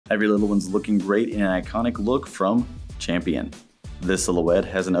Every little one's looking great in an iconic look from Champion. This silhouette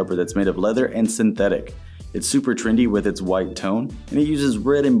has an upper that's made of leather and synthetic. It's super trendy with its white tone, and it uses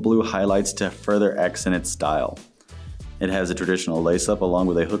red and blue highlights to further accent its style. It has a traditional lace-up along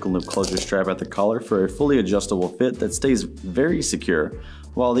with a hook and loop closure strap at the collar for a fully adjustable fit that stays very secure,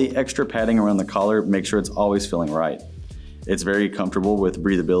 while the extra padding around the collar makes sure it's always feeling right. It's very comfortable with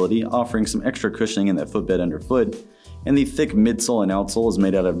breathability, offering some extra cushioning in the footbed underfoot, and the thick midsole and outsole is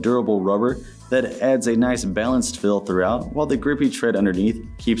made out of durable rubber that adds a nice balanced feel throughout, while the grippy tread underneath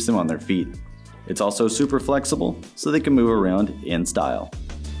keeps them on their feet. It's also super flexible, so they can move around in style.